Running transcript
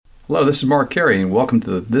Hello, this is Mark Carey, and welcome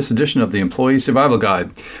to this edition of the Employee Survival Guide,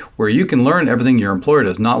 where you can learn everything your employer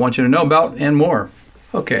does not want you to know about and more.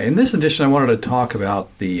 Okay, in this edition, I wanted to talk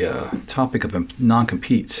about the topic of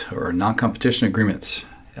non-competes or non-competition agreements.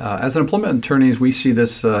 As an employment attorneys, we see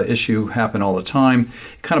this issue happen all the time.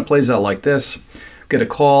 It kind of plays out like this. Get a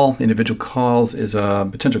call, individual calls is a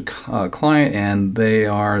potential client, and they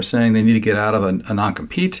are saying they need to get out of a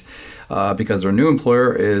non-compete because their new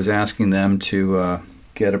employer is asking them to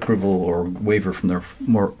get approval or waiver from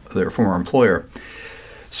their former employer.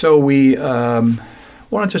 So we want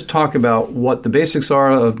to just talk about what the basics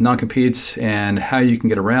are of non-competes and how you can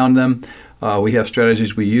get around them. We have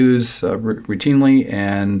strategies we use routinely,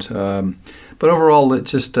 but overall,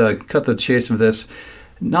 let's just cut the chase of this.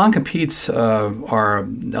 Non-competes are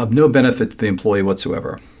of no benefit to the employee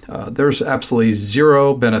whatsoever. There's absolutely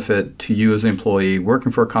zero benefit to you as an employee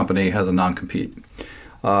working for a company that has a non-compete.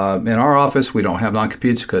 In our office, we don't have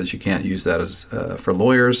non-competes because you can't use that as for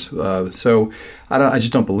lawyers. So I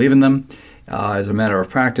just don't believe in them as a matter of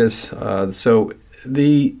practice. So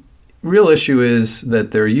the real issue is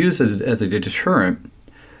that they're used as a deterrent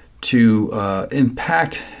to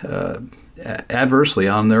impact adversely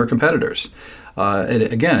on their competitors.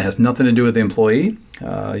 It has nothing to do with the employee.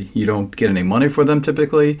 You don't get any money for them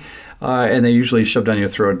typically, and they usually shove down your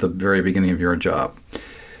throat at the very beginning of your job.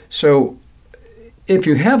 So if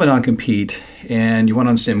you have a non-compete and you want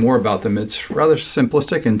to understand more about them, it's rather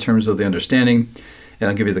simplistic in terms of the understanding, and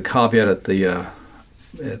I'll give you the caveat at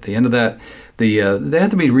the end of that. They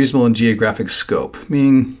have to be reasonable in geographic scope,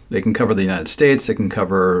 meaning they can cover the United States, they can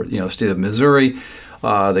cover state of Missouri,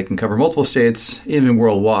 they can cover multiple states, even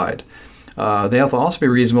worldwide. They have to also be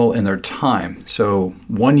reasonable in their time. So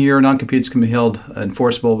 1 year non-competes can be held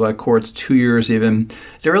enforceable by courts, 2 years even.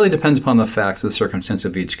 It really depends upon the facts and the circumstance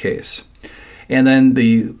of each case. And then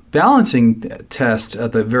the balancing test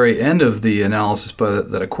at the very end of the analysis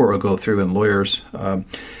that a court will go through and lawyers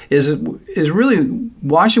is really,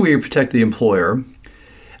 why should we protect the employer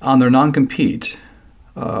on their non-compete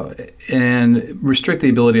and restrict the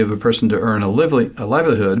ability of a person to earn a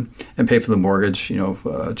livelihood and pay for the mortgage,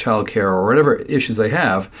 child care or whatever issues they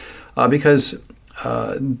have, because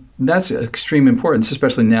that's extreme importance,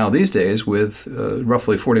 especially now these days with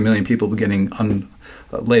roughly 40 million people getting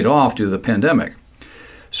laid off due to the pandemic.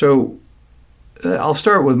 So I'll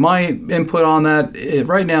start with my input on that.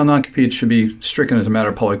 Right now, non-compete should be stricken as a matter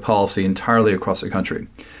of public policy entirely across the country.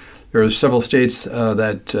 There are several states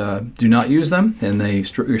that do not use them, and they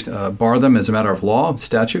bar them as a matter of law,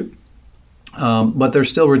 statute. But they're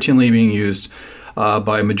still routinely being used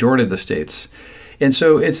by a majority of the states. And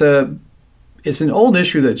so it's an old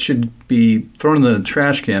issue that should be thrown in the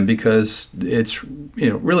trash can because it's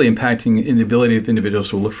really impacting the ability of individuals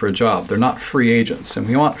to look for a job. They're not free agents, and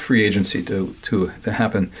we want free agency to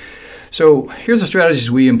happen. So here's the strategies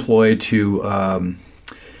we employ to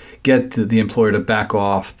get the employer to back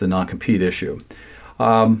off the non-compete issue.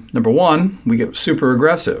 Number one, we get super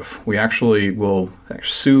aggressive. We actually will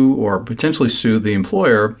sue or potentially sue the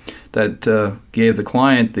employer that gave the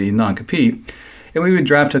client the non-compete. And we would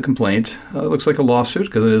draft a complaint. It looks like a lawsuit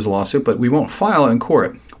because it is a lawsuit, but we won't file it in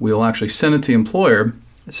court. We'll actually send it to the employer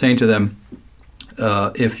saying to them,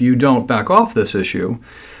 if you don't back off this issue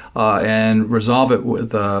and resolve it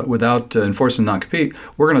without enforcing non-compete,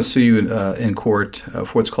 we're going to sue you in court for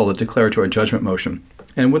what's called a declaratory judgment motion.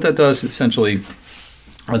 And what that does, essentially,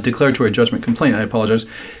 a declaratory judgment complaint, I apologize,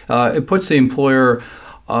 it puts the employer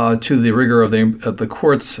to the rigor of the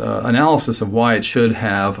court's analysis of why it should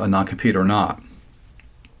have a non-compete or not.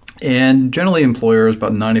 And generally, employers,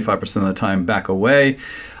 about 95% of the time, back away.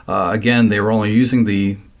 Again, they were only using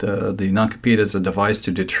the non-compete as a device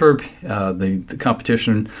to deter the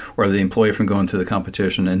competition or the employee from going to the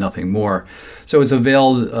competition and nothing more. So it's a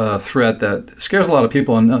veiled threat that scares a lot of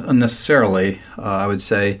people unnecessarily, I would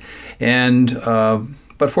say.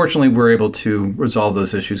 But fortunately, we're able to resolve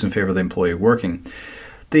those issues in favor of the employee working.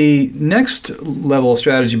 The next level of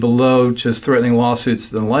strategy below just threatening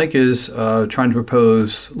lawsuits and the like is trying to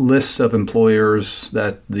propose lists of employers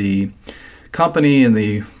that the company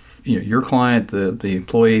and your client, the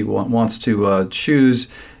employee wants to choose,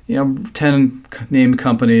 10 named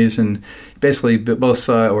companies, and basically both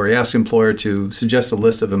sides, or you ask the employer to suggest a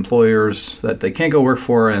list of employers that they can't go work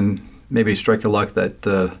for, and maybe strike your luck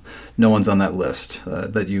that no one's on that list,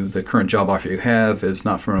 that the current job offer you have is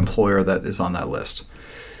not from an employer that is on that list.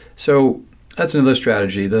 So that's another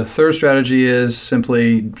strategy. The third strategy is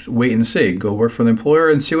simply wait and see. Go work for the employer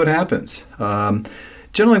and see what happens.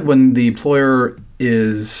 Generally, when the employer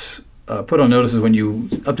is put on notice is when you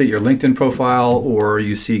update your LinkedIn profile, or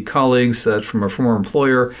you see colleagues from a former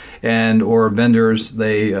employer and or vendors,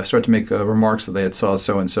 they start to make remarks that they had saw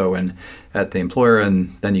so-and-so at the employer,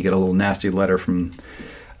 and then you get a little nasty letter from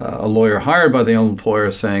a lawyer hired by the old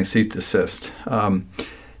employer saying cease desist.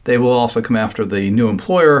 They will also come after the new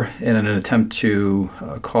employer in an attempt to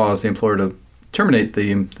cause the employer to terminate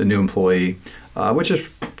the new employee, which is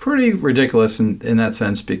pretty ridiculous in that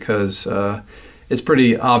sense, because it's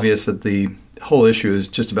pretty obvious that the whole issue is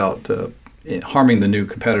just about harming the new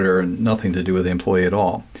competitor and nothing to do with the employee at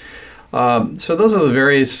all. So those are the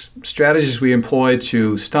various strategies we employ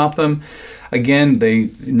to stop them. Again,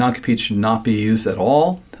 non-compete should not be used at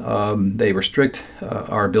all. They restrict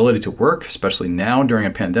our ability to work, especially now during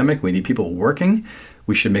a pandemic. We need people working.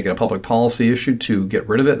 We should make it a public policy issue to get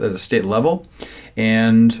rid of it at the state level.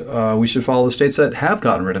 And we should follow the states that have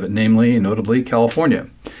gotten rid of it, notably California.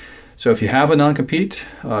 So if you have a non-compete,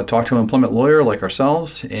 talk to an employment lawyer like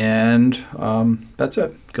ourselves, and that's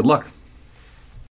it. Good luck.